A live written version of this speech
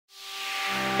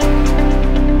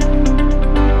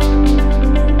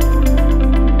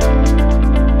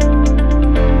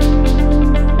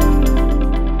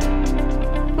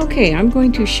Okay, I'm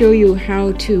going to show you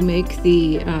how to make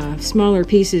the smaller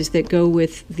pieces that go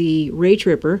with the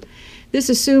Raytripper. This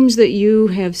assumes that you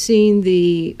have seen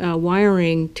the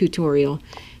wiring tutorial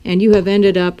and you have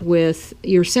ended up with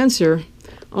your sensor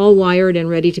all wired and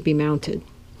ready to be mounted.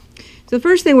 So the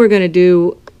first thing we're going to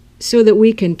do so that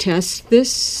we can test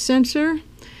this sensor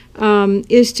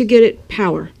is to get it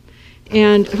power.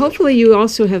 And hopefully you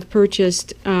also have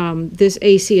purchased this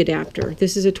AC adapter.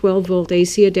 This is a 12-volt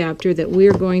AC adapter that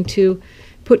we're going to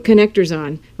put connectors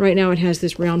on. Right now it has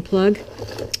this round plug.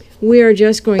 We are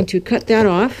just going to cut that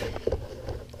off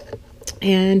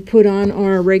and put on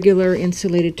our regular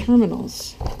insulated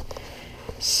terminals.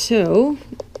 So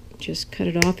just cut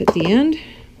it off at the end.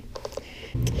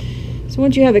 So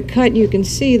once you have it cut, you can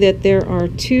see that there are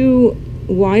two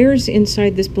wires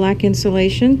inside this black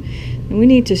insulation. And we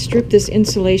need to strip this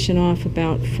insulation off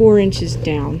about 4 inches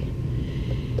down.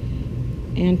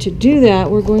 And to do that,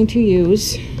 we're going to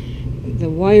use the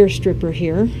wire stripper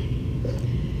here.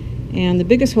 And the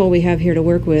biggest hole we have here to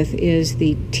work with is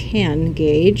the 10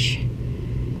 gauge.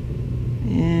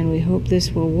 And we hope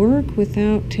this will work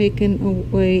without taking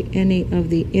away any of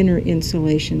the inner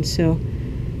insulation. So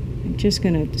I'm just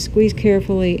going to squeeze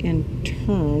carefully and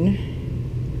turn.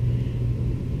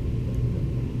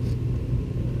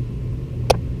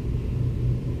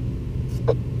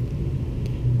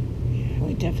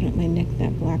 Definitely nicked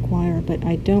that black wire, but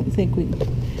I don't think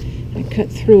I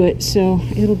cut through it, so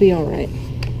it'll be all right.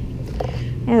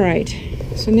 All right,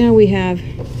 so now we have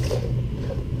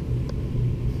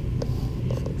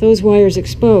those wires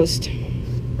exposed.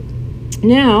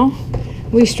 Now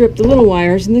we strip the little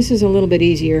wires, and this is a little bit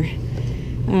easier.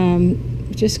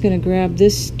 Just going to grab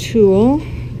this tool,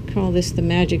 call this the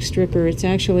magic stripper. It's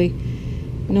actually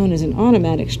known as an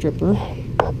automatic stripper.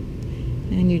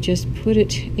 And you just put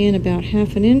it in about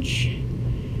 1/2 inch,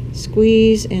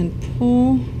 squeeze and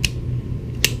pull,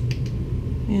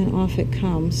 and off it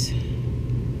comes.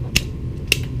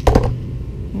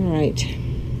 All right.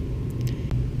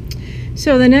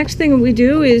 So the next thing we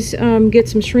do is get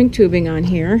some shrink tubing on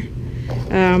here.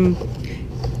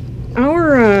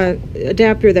 Our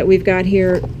adapter that we've got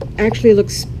here actually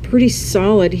looks pretty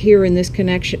solid here in this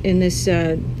connection, in this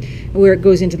where it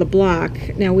goes into the block.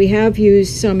 Now we have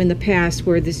used some in the past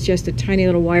where there's just a tiny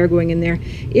little wire going in there.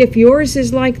 If yours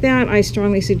is like that, I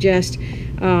strongly suggest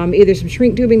either some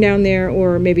shrink tubing down there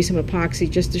or maybe some epoxy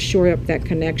just to shore up that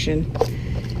connection.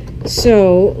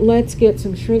 So let's get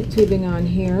some shrink tubing on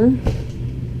here.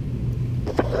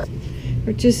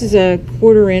 This is a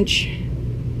 1/4 inch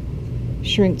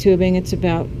shrink tubing. It's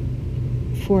about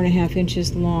 4.5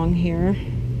 inches long here,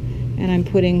 and I'm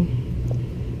putting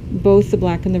both the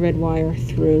black and the red wire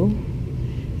through,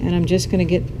 and I'm just going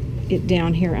to get it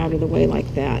down here out of the way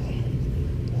like that.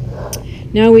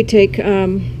 Now we take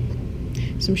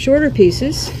some shorter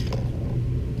pieces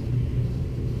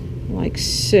like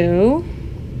so,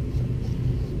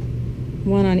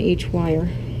 one on each wire.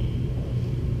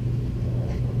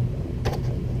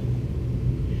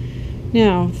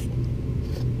 Now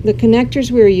the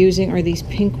connectors we're using are these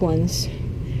pink ones.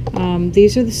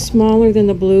 These are smaller than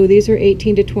the blue. These are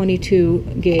 18 to 22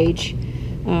 gauge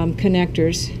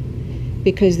connectors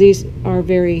because these are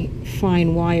very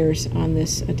fine wires on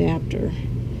this adapter.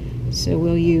 So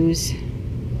we'll use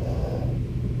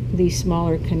these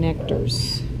smaller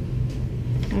connectors.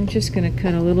 I'm just going to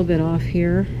cut a little bit off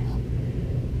here.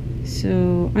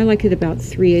 So I like it about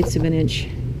 3/8 of an inch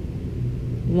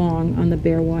long on the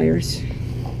bare wires.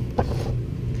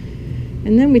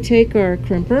 And then we take our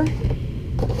crimper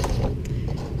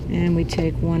and we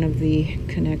take one of the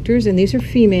connectors, and these are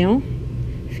female.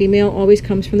 Female always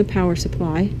comes from the power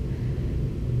supply.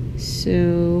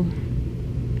 So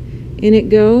in it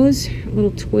goes, a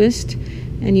little twist,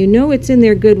 and you know it's in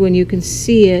there good when you can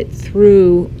see it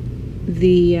through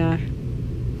the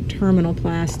terminal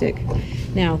plastic.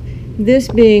 Now, this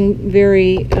being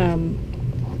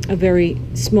a very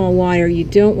small wire, you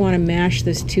don't want to mash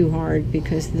this too hard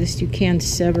because this you can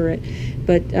sever it.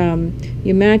 But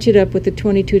you match it up with the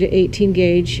 22 to 18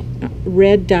 gauge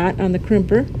red dot on the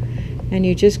crimper, and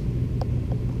you just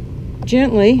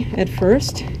gently at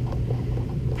first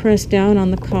press down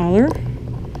on the collar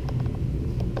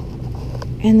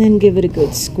and then give it a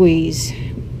good squeeze.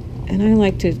 And I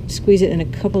like to squeeze it in a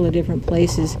couple of different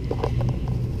places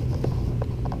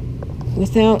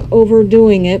without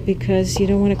overdoing it because you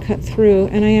don't want to cut through.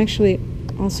 And I actually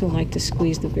also like to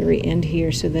squeeze the very end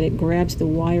here so that it grabs the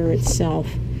wire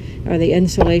itself, or the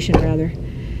insulation rather.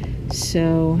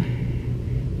 So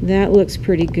that looks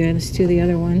pretty good. Let's do the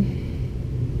other one.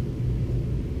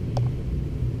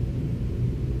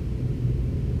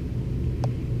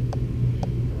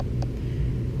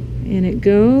 And it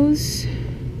goes.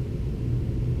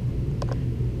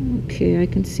 Okay, I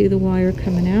can see the wire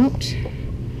coming out.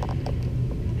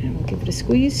 And we'll give it a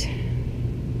squeeze.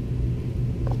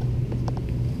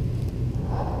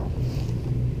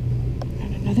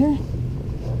 And another.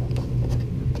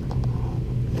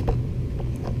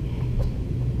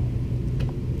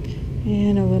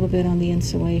 And a little bit on the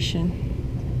insulation.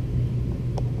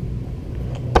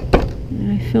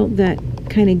 And I felt that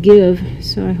kind of give,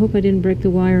 so I hope I didn't break the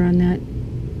wire on that.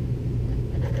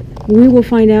 We will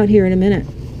find out here in a minute.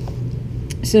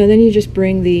 So then you just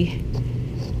bring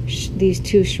these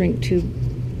two shrink tube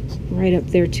right up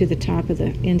there to the top of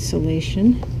the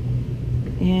insulation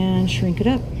and shrink it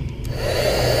up.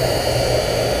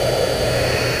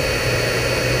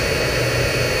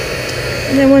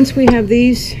 And then once we have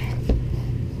these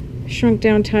shrunk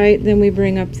down tight, then we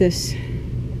bring up this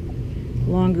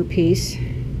longer piece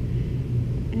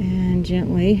and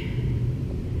gently.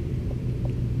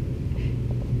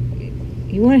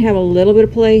 You want to have a little bit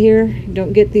of play here.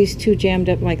 Don't get these two jammed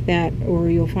up like that, or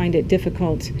you'll find it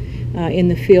difficult in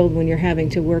the field when you're having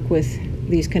to work with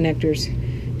these connectors.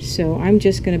 So I'm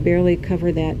just going to barely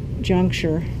cover that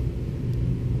juncture.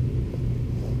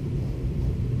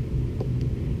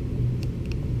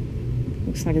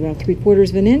 Looks like about 3/4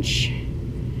 of an inch.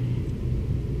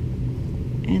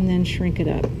 And then shrink it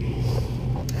up.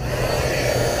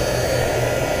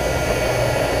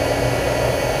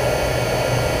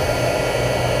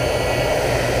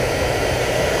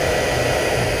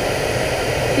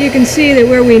 You can see that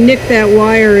where we nicked that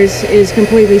wire is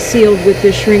completely sealed with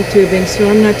this shrink tubing, so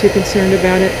I'm not too concerned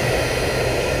about it.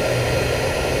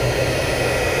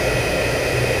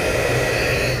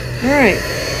 All right.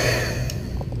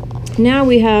 Now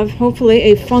we have hopefully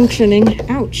a functioning,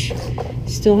 ouch,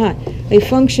 still hot, a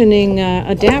functioning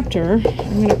adapter.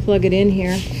 I'm going to plug it in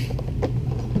here,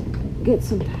 get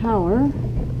some power.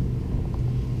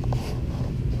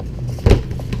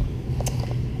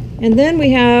 And then we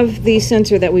have the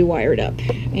sensor that we wired up.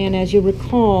 And as you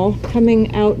recall,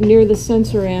 coming out near the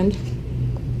sensor end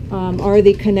are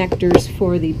the connectors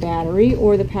for the battery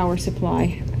or the power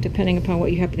supply, depending upon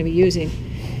what you happen to be using.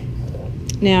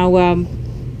 Now,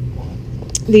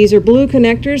 these are blue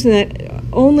connectors,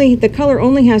 and the color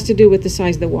only has to do with the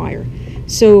size of the wire.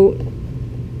 So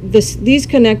these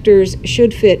connectors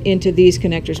should fit into these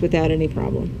connectors without any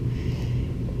problem.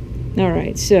 All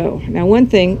right, so now one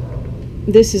thing,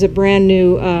 this is a brand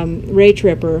new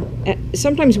Raytripper.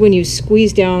 Sometimes when you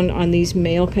squeeze down on these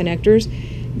male connectors,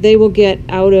 they will get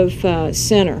out of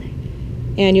center,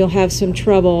 and you'll have some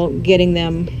trouble getting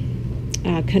them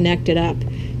connected up.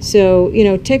 So, you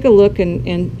know, take a look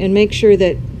and make sure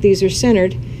that these are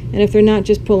centered, and if they're not,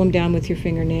 just pull them down with your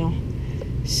fingernail.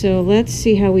 So let's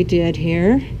see how we did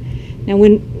here. Now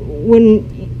when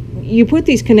you put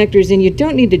these connectors in, you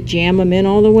don't need to jam them in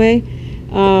all the way.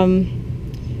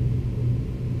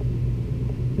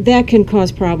 That can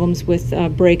cause problems with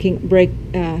broken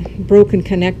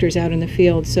connectors out in the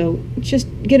field, so just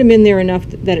get them in there enough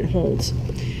that it holds.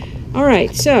 All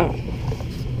right, so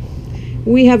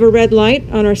we have a red light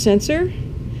on our sensor.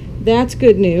 That's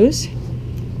good news.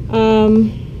 To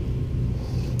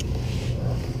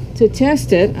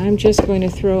test it, I'm just going to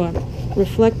throw a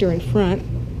reflector in front.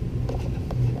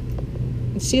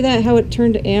 See that, how it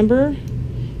turned to amber?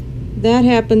 That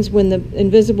happens when the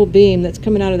invisible beam that's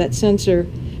coming out of that sensor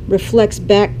reflects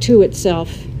back to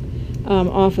itself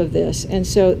off of this, and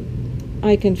so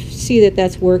I can see that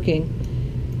that's working,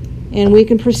 and we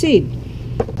can proceed.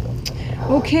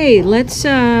 Okay, let's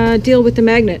deal with the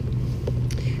magnet.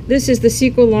 This is the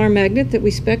Sequalar magnet that we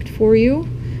spec'd for you.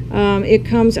 It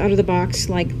comes out of the box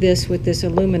like this with this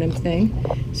aluminum thing.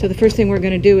 So the first thing we're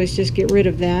going to do is just get rid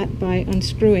of that by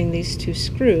unscrewing these two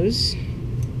screws.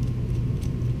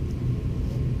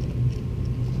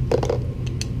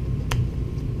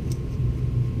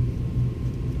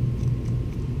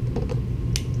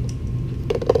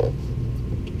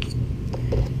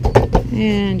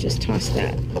 And just toss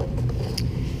that.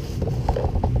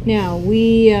 Now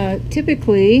we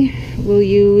typically will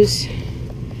use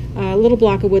a little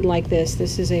block of wood like this.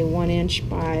 This is a 1 inch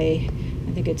by,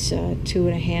 I think it's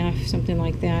 2.5, something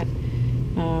like that.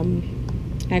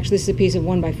 Actually, this is a piece of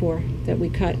 1 by 4 that we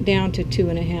cut down to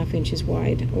 2.5 inches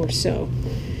wide or so.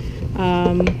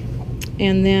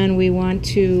 And then we want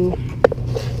to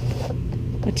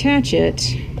attach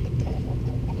it.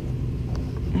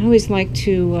 I always like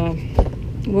to,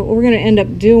 what we're going to end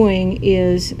up doing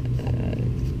is,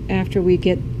 after we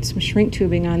get some shrink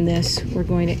tubing on this, we're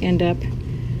going to end up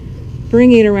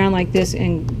bringing it around like this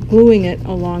and gluing it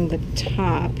along the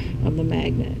top of the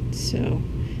magnet. So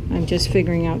I'm just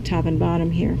figuring out top and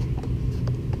bottom here.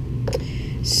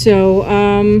 So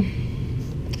I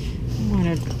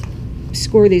want to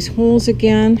score these holes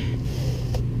again.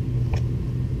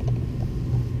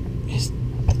 Just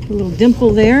put a little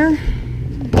dimple there.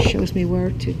 It shows me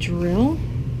where to drill.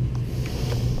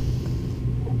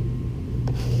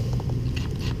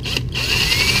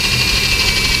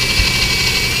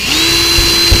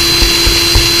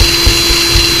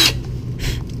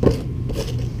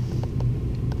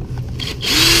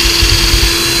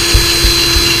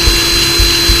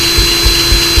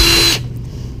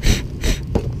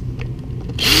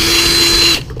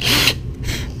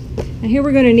 Here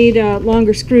we're going to need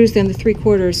longer screws than the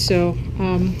 3/4, so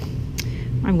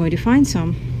I'm going to find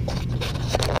some.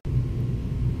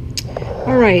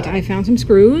 All right, I found some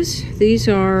screws. These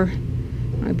are,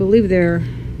 I believe they're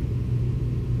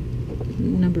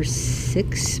number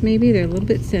 6 maybe. They're a little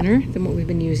bit thinner than what we've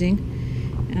been using.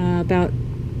 About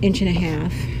 1.5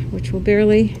 inches, which will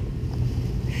barely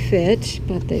fit,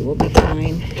 but they will be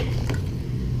fine.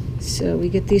 So we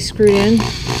get these screwed in.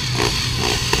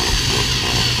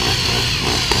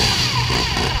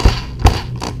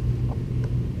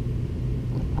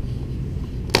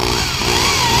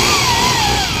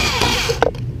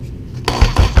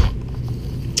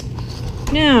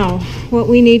 Now, what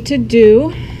we need to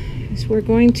do is we're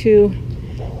going to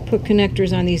put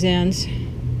connectors on these ends.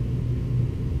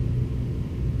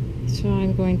 So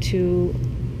I'm going to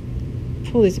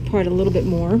pull these apart a little bit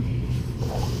more.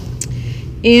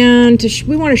 And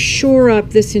we want to shore up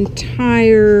this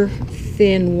entire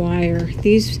thin wire.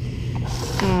 These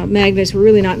magnets were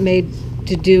really not made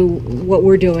to do what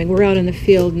we're doing. We're out in the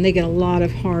field and they get a lot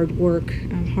of hard work,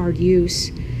 hard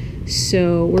use.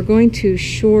 So we're going to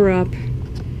shore up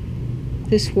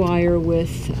this wire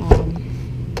with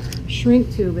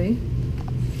shrink tubing.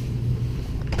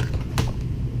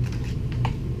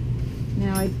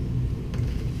 Now I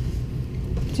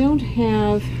don't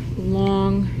have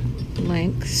long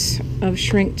lengths of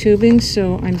shrink tubing,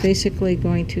 so I'm basically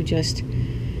going to just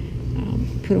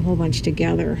put a whole bunch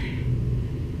together.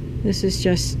 This is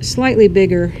just slightly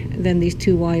bigger than these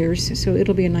 2 wires, so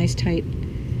it'll be a nice tight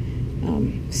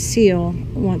seal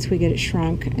once we get it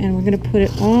shrunk. And we're going to put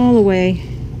it all the way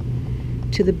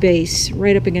to the base,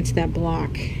 right up against that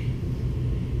block.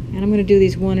 And I'm going to do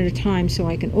these one at a time so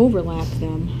I can overlap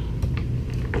them.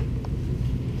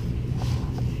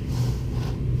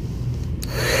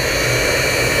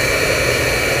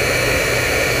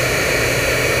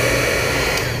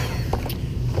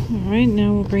 All right,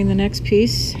 now we'll bring the next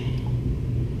piece.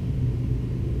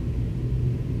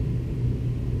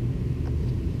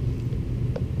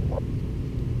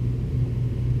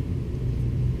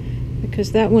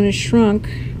 Because that one is shrunk,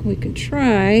 we can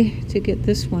try to get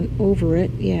this one over it.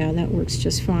 Yeah, that works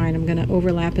just fine. I'm going to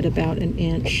overlap it about 1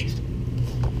 inch.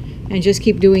 And just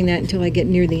keep doing that until I get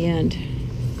near the end.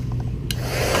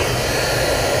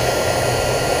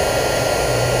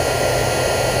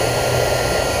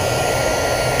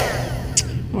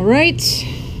 All right.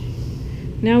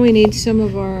 Now we need some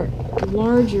of our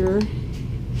larger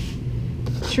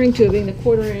shrink tubing, the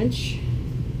 1/4 inch.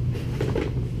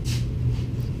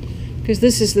 Because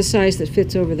this is the size that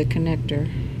fits over the connector.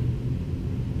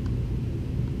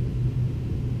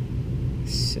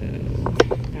 So,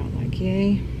 about like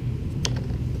yay.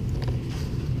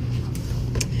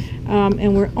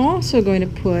 And we're also going to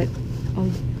put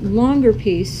a longer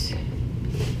piece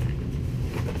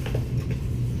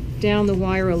down the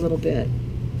wire a little bit.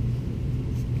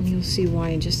 And you'll see why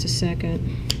in just a second.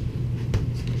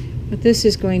 But this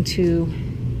is going to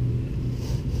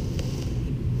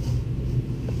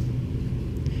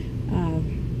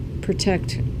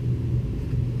protect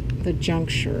the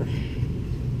juncture.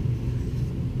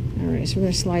 Alright, so we're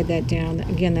going to slide that down.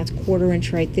 Again, that's 1/4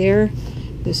 inch right there.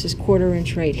 This is 1/4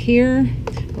 inch right here.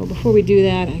 Well, before we do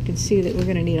that, I can see that we're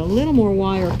going to need a little more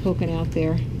wire poking out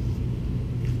there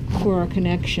for our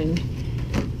connection.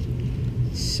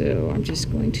 So I'm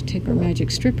just going to take our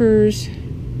magic strippers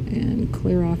and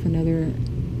clear off another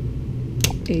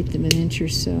 1/8 of an inch or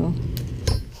so.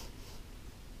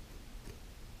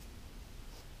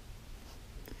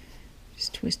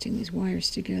 Just twisting these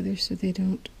wires together so they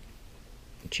don't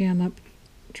jam up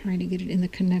trying to get it in the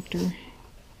connector.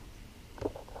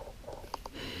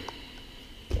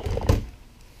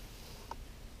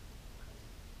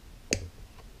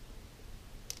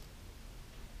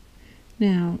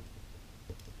 Now,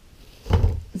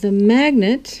 the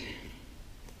magnet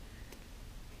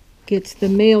gets the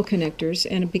male connectors,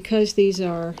 and because these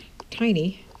are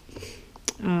tiny,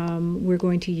 we're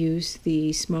going to use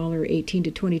the smaller 18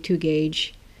 to 22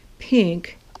 gauge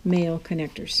pink male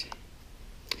connectors.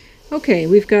 Okay,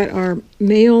 we've got our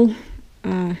male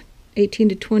 18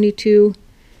 to 22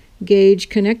 gauge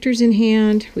connectors in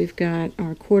hand. We've got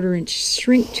our 1/4-inch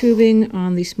shrink tubing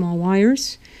on the small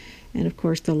wires, and of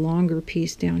course the longer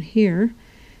piece down here.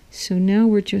 So now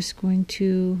we're just going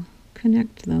to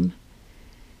connect them.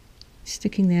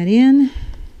 Sticking that in.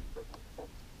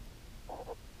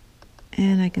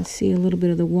 And I can see a little bit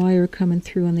of the wire coming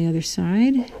through on the other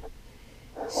side.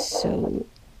 So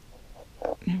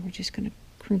now we're just going to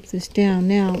crimp this down.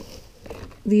 Now,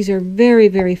 these are very,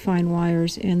 very fine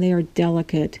wires, and they are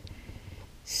delicate.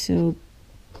 So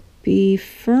be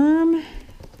firm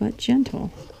but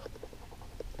gentle.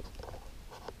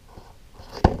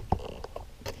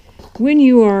 When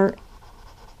you are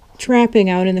trapping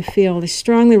out in the field, I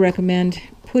strongly recommend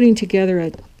putting together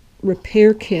a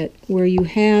repair kit where you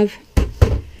have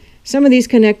some of these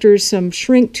connectors, some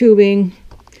shrink tubing,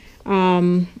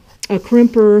 a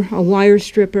crimper, a wire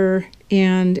stripper,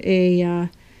 and a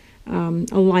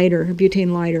lighter, a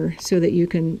butane lighter, so that you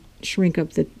can shrink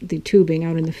up the tubing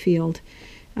out in the field.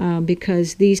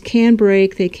 Because these can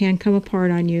break, they can come apart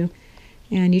on you,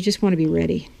 and you just want to be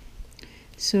ready.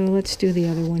 So let's do the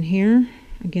other one here.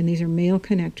 Again, these are male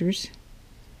connectors.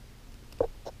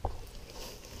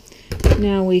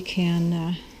 Now we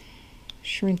can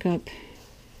shrink up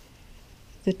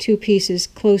the two pieces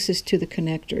closest to the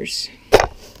connectors.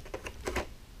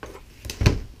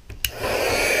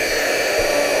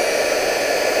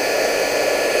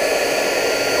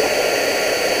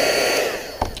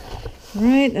 All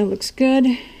right, that looks good.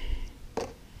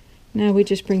 Now we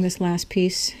just bring this last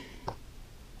piece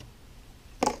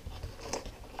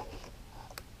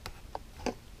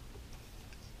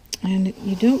and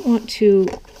you don't want to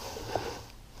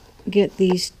get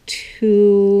these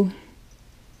two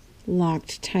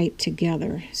locked tight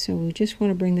together. So we just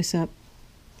want to bring this up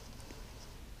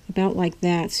about like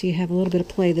that, so you have a little bit of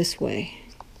play this way.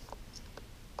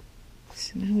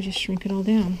 So now we just shrink it all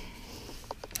down.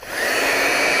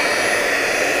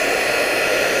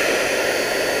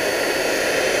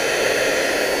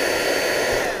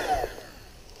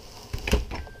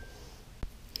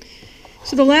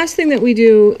 So the last thing that we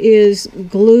do is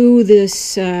glue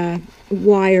this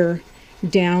wire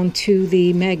down to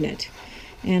the magnet.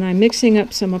 And I'm mixing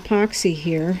up some epoxy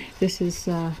here. This is,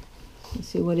 let's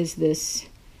see, what is this?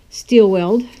 Steel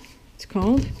weld, it's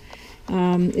called.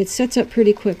 It sets up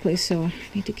pretty quickly, so I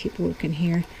need to keep working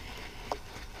here.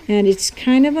 And it's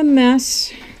kind of a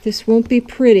mess. This won't be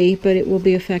pretty, but it will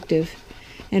be effective.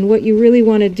 And what you really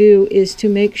want to do is to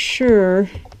make sure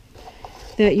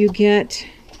that you get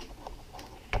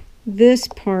this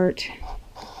part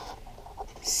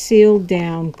sealed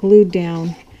down, glued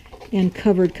down, and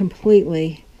covered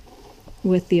completely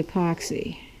with the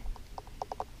epoxy.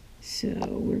 So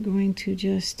we're going to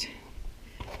just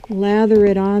lather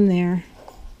it on there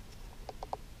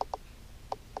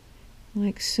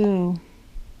like so.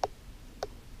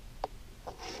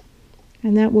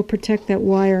 And that will protect that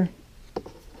wire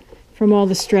from all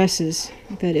the stresses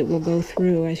that it will go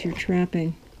through as you're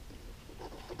trapping.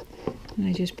 And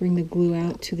I just bring the glue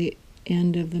out to the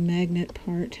end of the magnet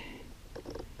part.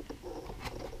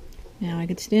 Now I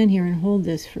could stand here and hold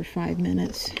this for 5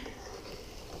 minutes.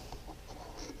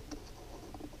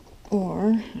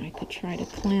 Or I could try to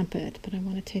clamp it, but I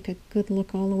want to take a good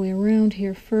look all the way around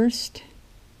here first.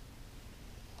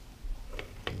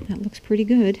 That looks pretty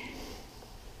good.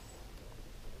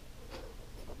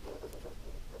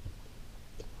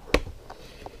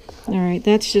 Alright,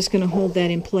 that's just going to hold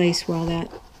that in place while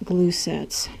that glue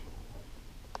sets.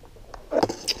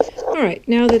 Alright,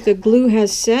 now that the glue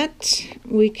has set,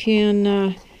 we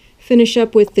can finish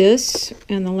up with this,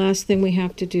 and the last thing we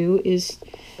have to do is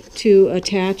to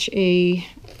attach a,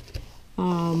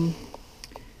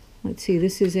 let's see,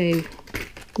 this is a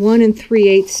 1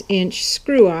 3/8 inch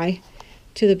screw eye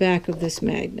to the back of this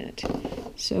magnet.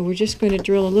 So we're just going to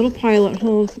drill a little pilot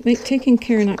hole, taking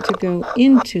care not to go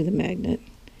into the magnet.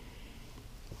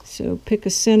 So pick a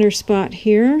center spot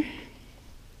here.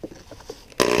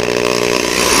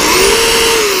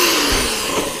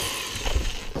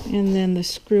 And then the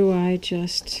screw eye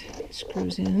just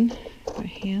screws in by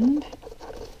hand.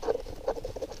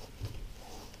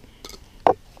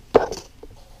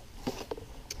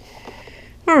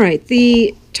 All right,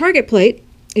 the target plate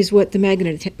is what the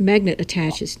magnet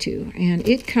attaches to, and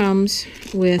it comes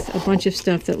with a bunch of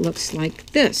stuff that looks like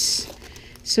this.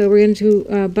 So we're going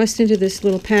to bust into this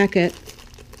little packet,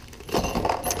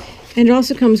 and it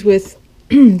also comes with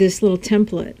this little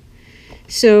template.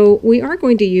 So we are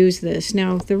going to use this.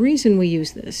 Now, the reason we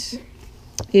use this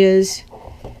is,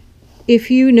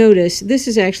 if you notice, this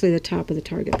is actually the top of the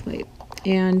target plate.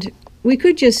 And we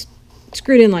could just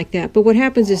screw it in like that, but what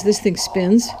happens is this thing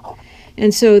spins.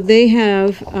 And so they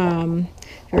have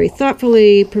very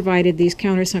thoughtfully provided these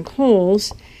countersunk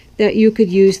holes that you could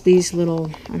use these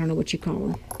little, I don't know what you call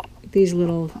them, these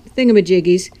little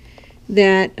thingamajiggies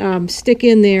that stick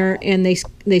in there, and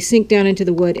they sink down into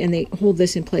the wood, and they hold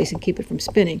this in place and keep it from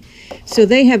spinning. So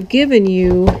they have given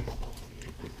you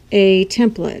a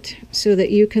template so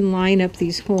that you can line up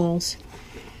these holes.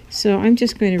 So I'm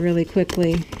just going to really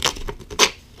quickly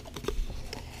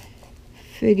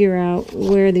figure out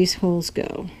where these holes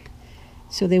go.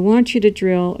 So they want you to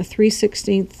drill a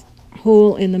 3/16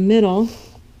 hole in the middle.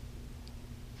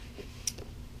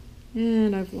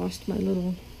 And I've lost my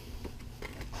little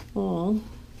ball.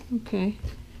 Okay.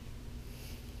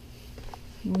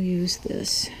 We'll use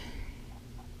this.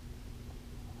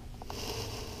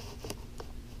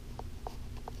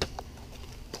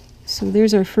 So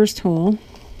there's our first hole.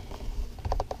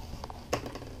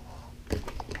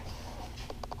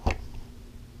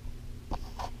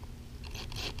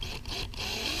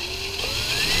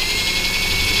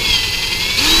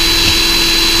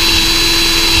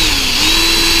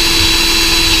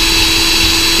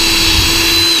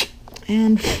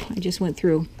 And I just went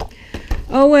through.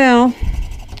 Oh well,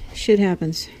 shit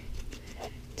happens.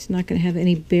 It's not going to have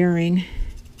any bearing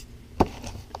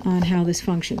on how this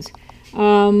functions.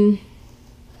 So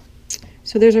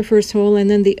there's our first hole, and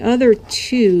then the other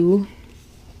two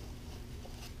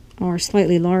are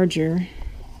slightly larger.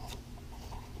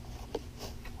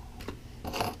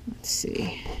 Let's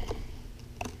see.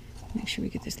 Make sure we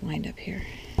get this lined up here.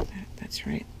 That's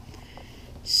right.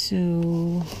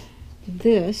 So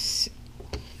this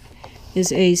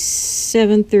is a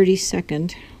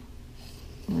 7/32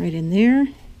 right in there.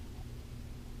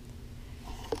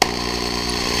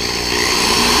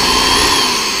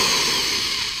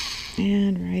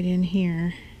 And right in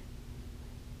here.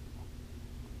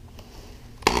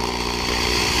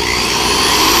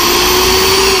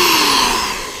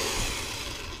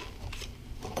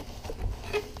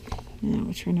 Now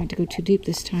we'll try not to go too deep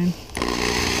this time.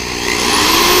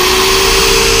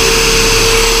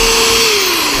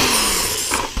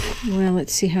 Well,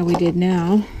 let's see how we did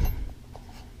now.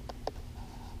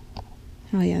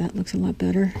 Oh yeah, that looks a lot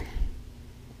better.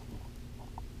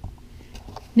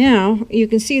 Now, you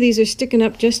can see these are sticking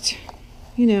up just,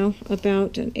 you know,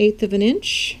 about 1/8 of an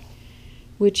inch,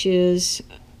 which is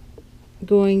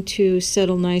going to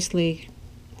settle nicely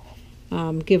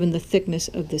given the thickness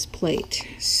of this plate.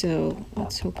 So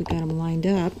let's hope we got them lined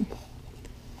up.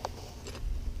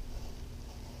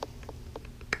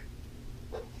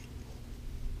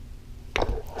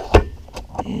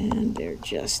 And they're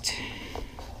just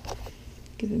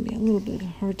giving me a little bit of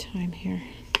a hard time here.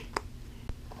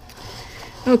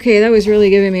 Okay, that was really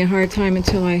giving me a hard time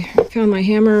until I found my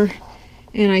hammer,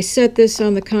 and I set this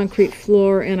on the concrete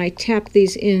floor, and I tapped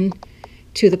these in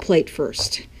to the plate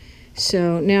first.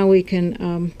 So now we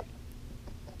can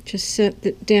just set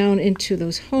it down into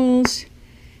those holes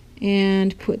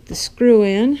and put the screw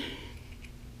in.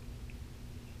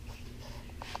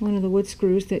 One of the wood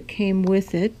screws that came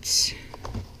with it.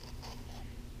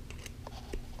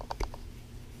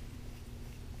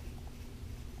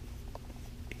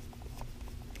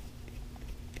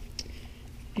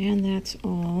 And that's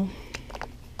all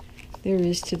there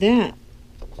is to that.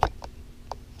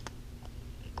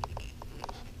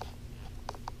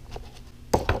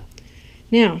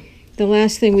 Now, the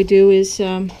last thing we do is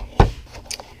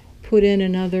put in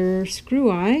another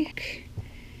screw eye.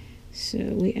 So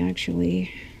we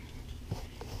actually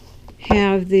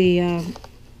have the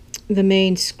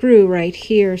main screw right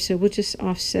here, so we'll just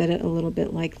offset it a little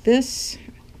bit like this.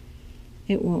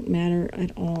 It won't matter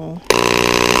at all.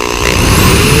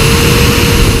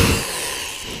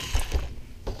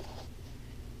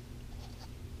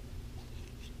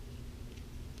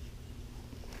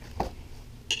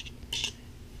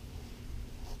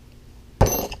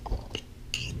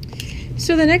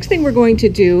 So the next thing we're going to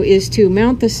do is to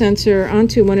mount the sensor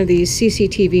onto one of these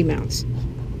CCTV mounts.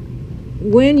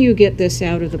 When you get this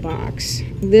out of the box,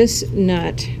 this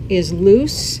nut is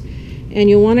loose, and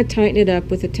you'll want to tighten it up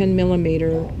with a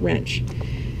 10mm wrench.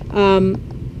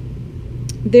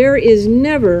 There is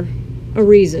never a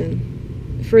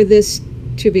reason for this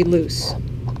to be loose.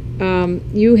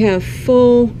 You have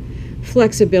full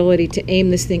flexibility to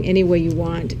aim this thing any way you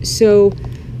want. So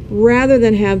rather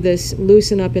than have this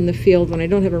loosen up in the field when I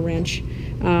don't have a wrench,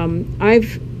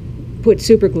 I've put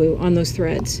super glue on those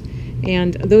threads,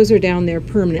 and those are down there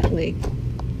permanently.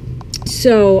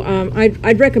 So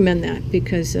I'd recommend that,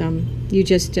 because you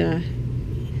just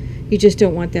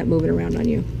don't want that moving around on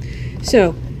you.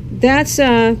 So that's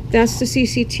the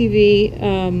CCTV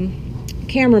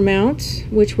camera mount,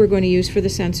 which we're going to use for the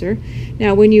sensor.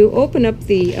 Now, when you open up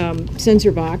the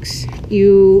sensor box,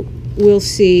 you will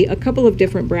see a couple of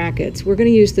different brackets. We're going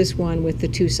to use this one with the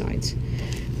two sides.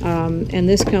 And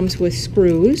this comes with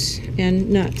screws and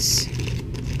nuts.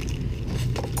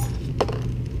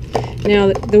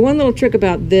 Now, the one little trick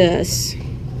about this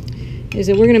is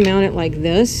that we're going to mount it like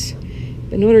this.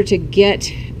 In order to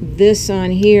get this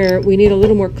on here, we need a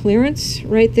little more clearance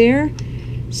right there.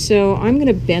 So I'm going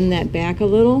to bend that back a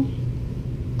little,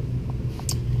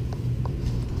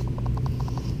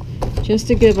 just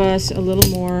to give us a little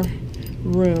more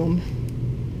room.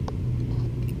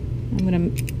 I'm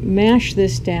going to mash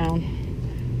this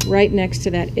down right next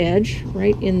to that edge,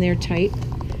 right in there tight,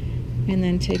 and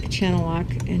then take a channel lock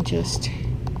and just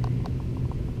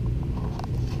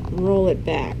roll it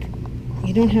back.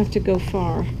 You don't have to go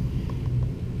far.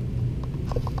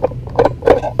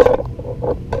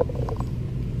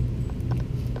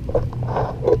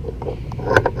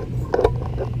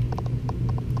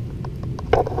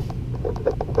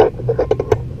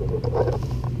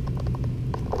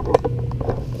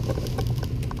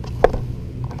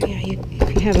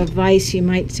 If you have a vise, you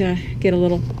might get a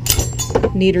little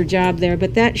neater job there,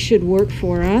 but that should work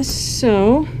for us.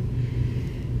 So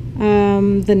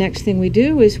the next thing we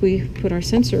do is we put our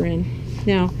sensor in.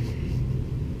 Now,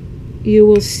 you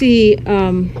will see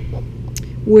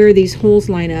where these holes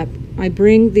line up. I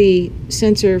bring the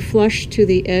sensor flush to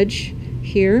the edge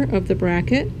here of the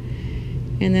bracket,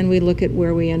 and then we look at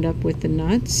where we end up with the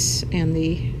nuts and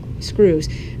the screws.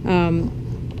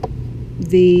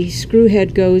 The screw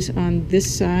head goes on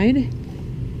this side,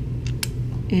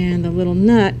 and the little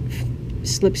nut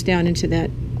slips down into that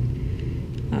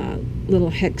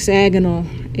little hexagonal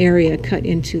area cut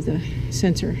into the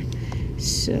sensor.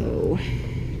 So,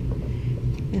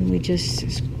 and we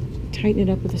just tighten it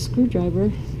up with a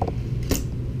screwdriver.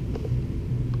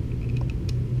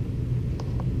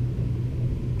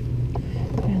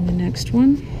 And the next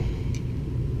one.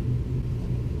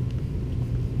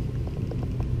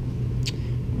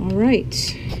 All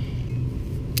right.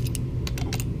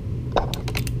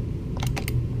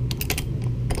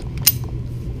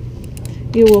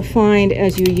 You will find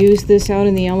as you use this out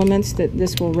in the elements that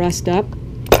this will rust up,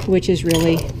 which is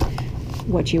really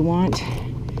what you want.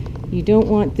 You don't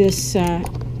want this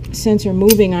sensor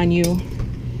moving on you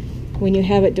when you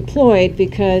have it deployed,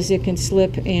 because it can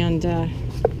slip and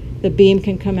the beam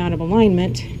can come out of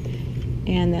alignment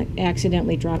and that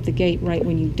accidentally drop the gate right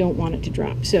when you don't want it to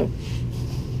drop. So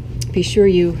be sure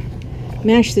you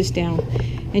mash this down.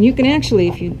 And you can actually,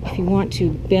 if you want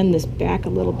to, bend this back a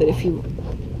little bit if you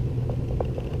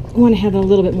want to have it a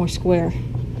little bit more square.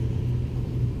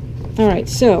 All right,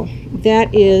 so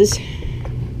that is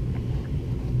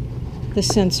the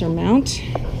sensor mount.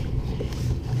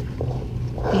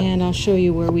 And I'll show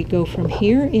you where we go from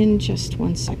here in just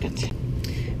 1 second.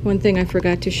 One thing I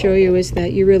forgot to show you is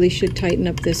that you really should tighten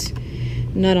up this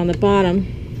nut on the bottom.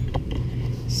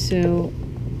 So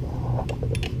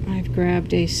I've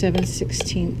grabbed a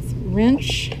 7/16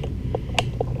 wrench,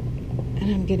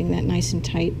 and I'm getting that nice and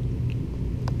tight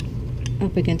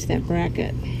up against that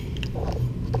bracket.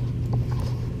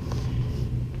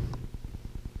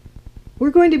 We're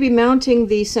going to be mounting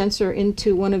the sensor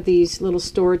into one of these little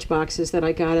storage boxes that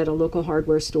I got at a local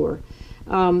hardware store.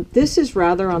 This is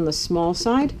rather on the small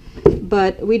side,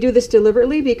 but we do this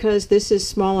deliberately because this is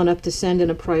small enough to send in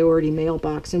a priority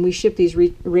mailbox, and we ship these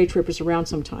Raytrippers around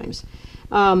sometimes.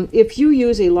 If you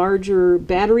use a larger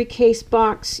battery case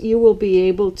box, you will be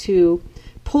able to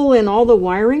pull in all the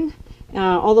wiring.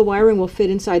 All the wiring will fit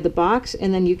inside the box,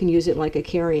 and then you can use it like a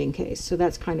carrying case. So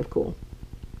that's kind of cool.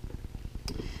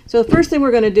 So the first thing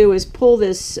we're going to do is pull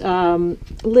this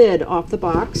lid off the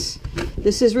box.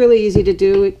 This is really easy to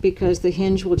do because the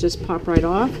hinge will just pop right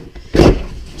off,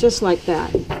 just like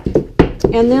that.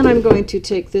 And then I'm going to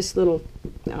take this little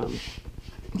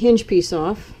hinge piece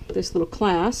off, this little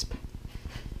clasp,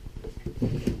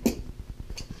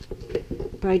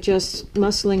 by just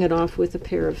muscling it off with a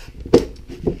pair of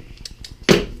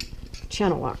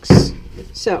channel locks.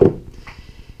 So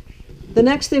the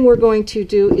next thing we're going to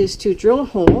do is to drill a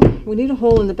hole. We need a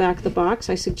hole in the back of the box.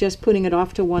 I suggest putting it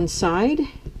off to one side.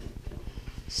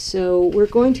 So we're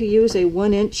going to use a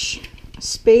 1-inch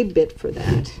spade bit for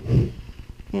that.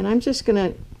 And I'm just going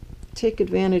to take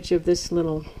advantage of this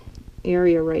little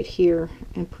area right here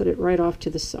and put it right off to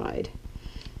the side.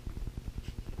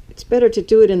 It's better to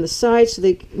do it in the side so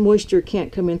the moisture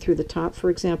can't come in through the top, for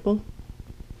example.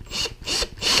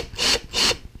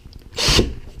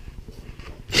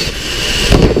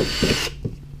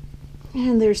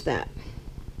 And there's that.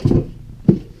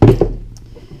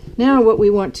 Now what we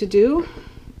want to do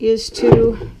is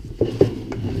to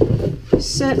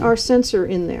set our sensor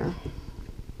in there.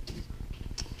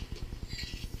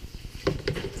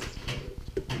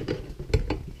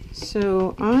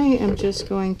 So I am just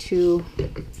going to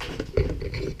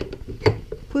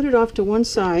put it off to one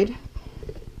side,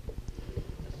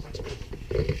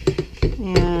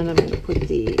 and I'm going to put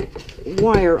the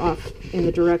wire off in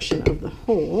the direction of the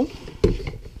hole,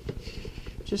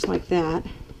 just like that.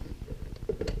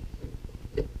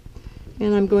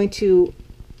 And I'm going to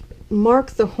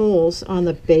mark the holes on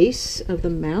the base of the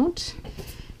mount.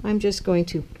 I'm just going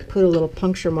to put a little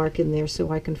puncture mark in there so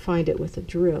I can find it with a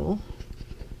drill.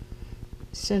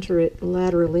 Center it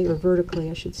laterally, or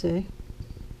vertically I should say,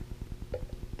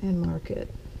 and mark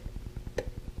it.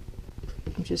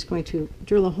 I'm just going to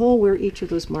drill a hole where each of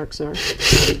those marks are.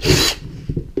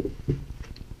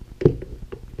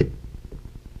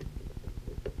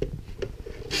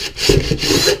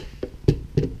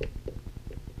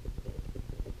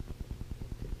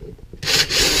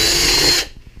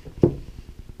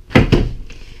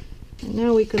 And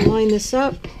now we can line this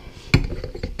up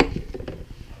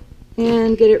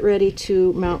and get it ready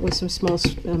to mount with some small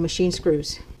machine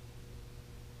screws.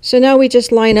 So now we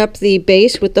just line up the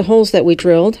base with the holes that we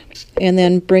drilled, and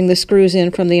then bring the screws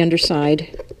in from the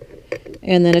underside,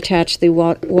 and then attach the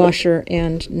washer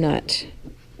and nut.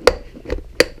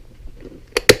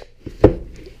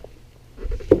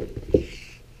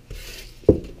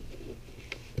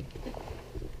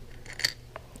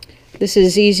 This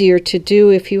is easier to do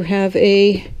if you have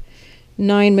a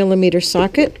 9mm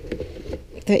socket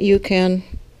that you can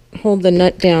hold the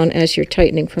nut down as you're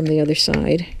tightening from the other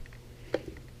side.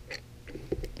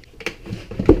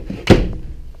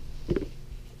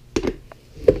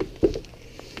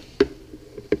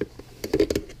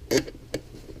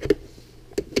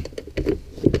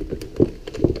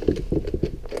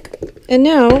 And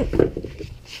now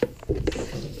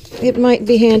it might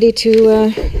be handy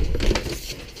to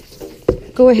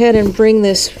go ahead and bring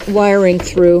this wiring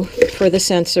through for the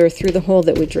sensor through the hole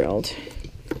that we drilled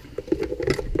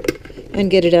and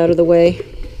get it out of the way.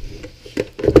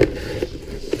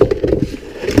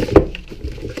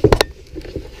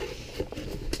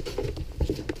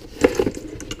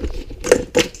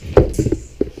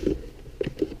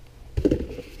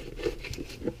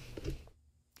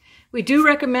 We do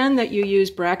recommend that you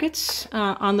use brackets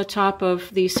on the top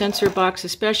of the sensor box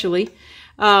especially,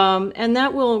 and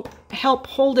that will help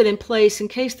hold it in place in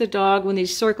case the dog, when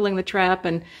he's circling the trap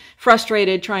and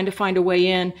frustrated trying to find a way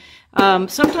in,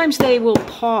 sometimes they will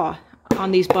paw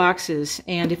on these boxes,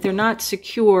 and if they're not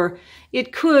secure,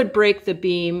 it could break the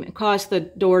beam, cause the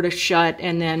door to shut,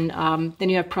 and then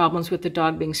you have problems with the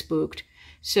dog being spooked.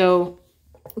 So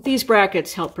these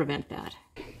brackets help prevent that.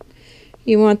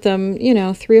 You want them,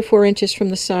 3 or 4 inches from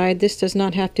the side. This does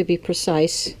not have to be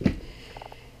precise.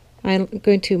 I'm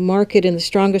going to mark it in the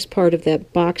strongest part of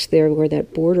that box there where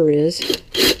that border is.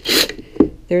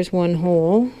 There's one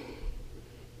hole.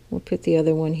 We'll put the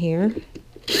other one here.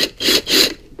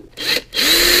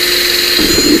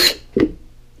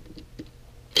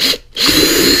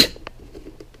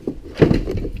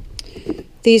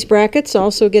 These brackets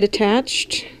also get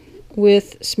attached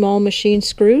with small machine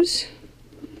screws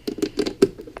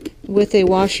with a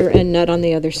washer and nut on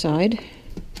the other side.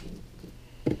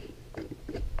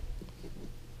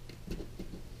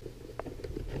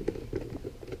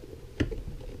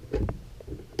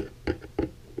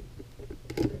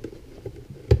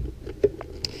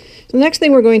 The next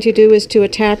thing we're going to do is to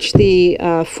attach the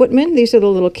footmen. These are the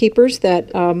little keepers that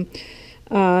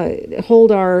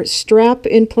hold our strap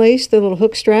in place, the little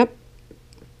hook strap.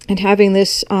 And having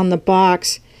this on the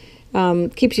box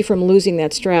keeps you from losing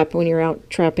that strap when you're out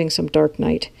trapping some dark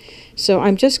night. So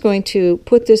I'm just going to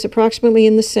put this approximately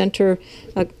in the center,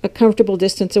 a comfortable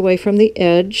distance away from the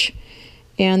edge,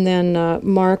 and then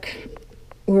mark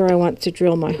where I want to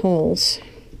drill my holes.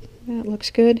 That looks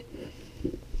good.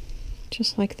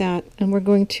 Just like that. And we're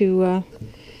going to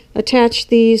attach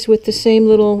these with the same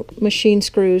little machine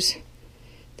screws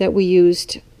that we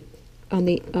used on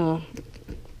the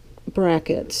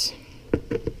brackets.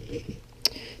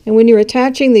 And when you're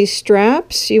attaching these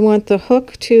straps, you want the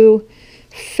hook to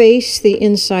face the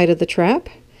inside of the trap.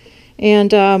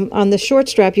 And on the short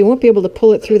strap, you won't be able to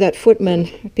pull it through that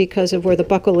footman because of where the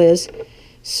buckle is.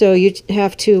 So you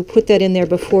have to put that in there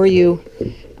before you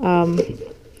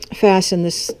fasten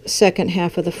this second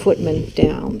half of the footman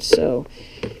down. So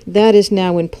that is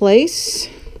now in place.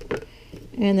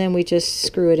 And then we just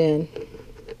screw it in.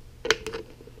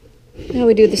 Now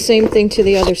we do the same thing to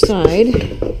the other side,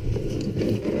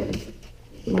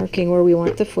 marking where we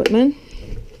want the footman.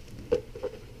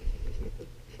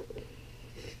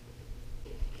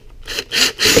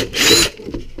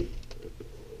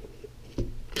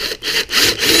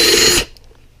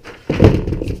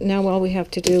 Now all we have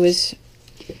to do is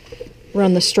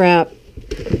run the strap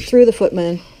through the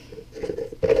footman,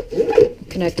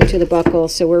 connect it to the buckle,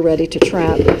 so we're ready to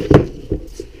trap.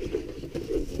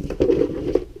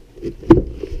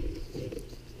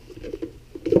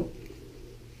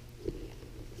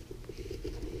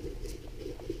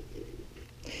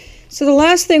 So the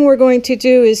last thing we're going to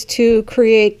do is to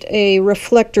create a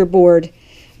reflector board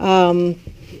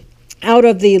out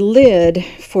of the lid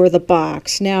for the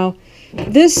box. Now,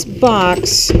 this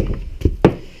box,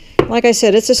 like I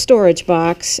said, it's a storage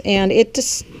box, and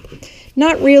it's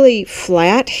not really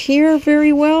flat here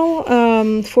very well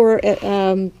for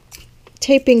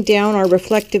taping down our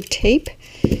reflective tape.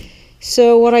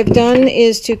 So what I've done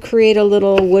is to create a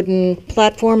little wooden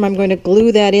platform. I'm going to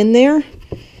glue that in there,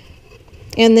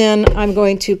 and then I'm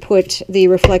going to put the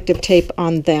reflective tape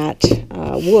on that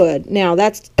wood. Now,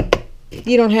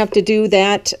 you don't have to do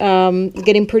that.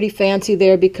 Getting pretty fancy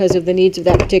there because of the needs of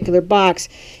that particular box.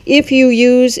 If you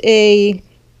use a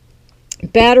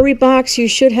battery box, you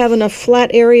should have enough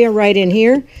flat area right in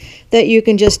here that you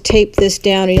can just tape this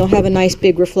down and you'll have a nice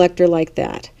big reflector like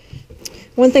that.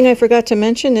 One thing I forgot to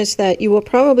mention is that you will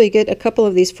probably get a couple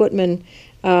of these footmen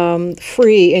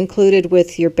free included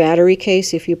with your battery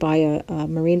case if you buy a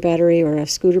marine battery or a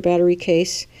scooter battery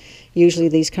case. Usually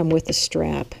these come with a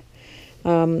strap.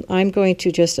 I'm going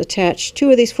to just attach 2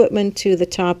 of these footmen to the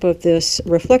top of this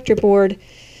reflector board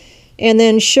and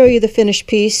then show you the finished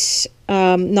piece,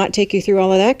 not take you through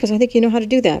all of that because I think you know how to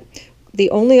do that.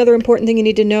 The only other important thing you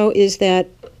need to know is that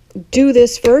do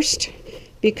this first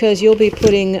because you'll be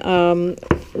putting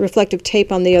reflective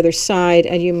tape on the other side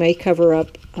and you may cover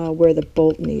up where the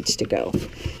bolt needs to go.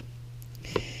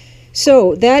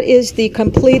 So that is the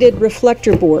completed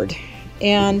reflector board,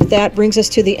 and that brings us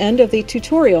to the end of the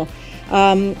tutorial.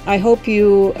 I hope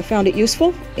you found it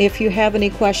useful. If you have any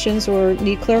questions or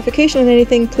need clarification on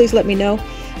anything, please let me know.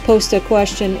 Post a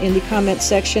question in the comments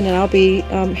section and I'll be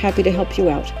happy to help you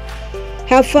out.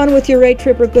 Have fun with your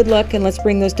Raytripper. Good luck, and let's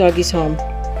bring those doggies home.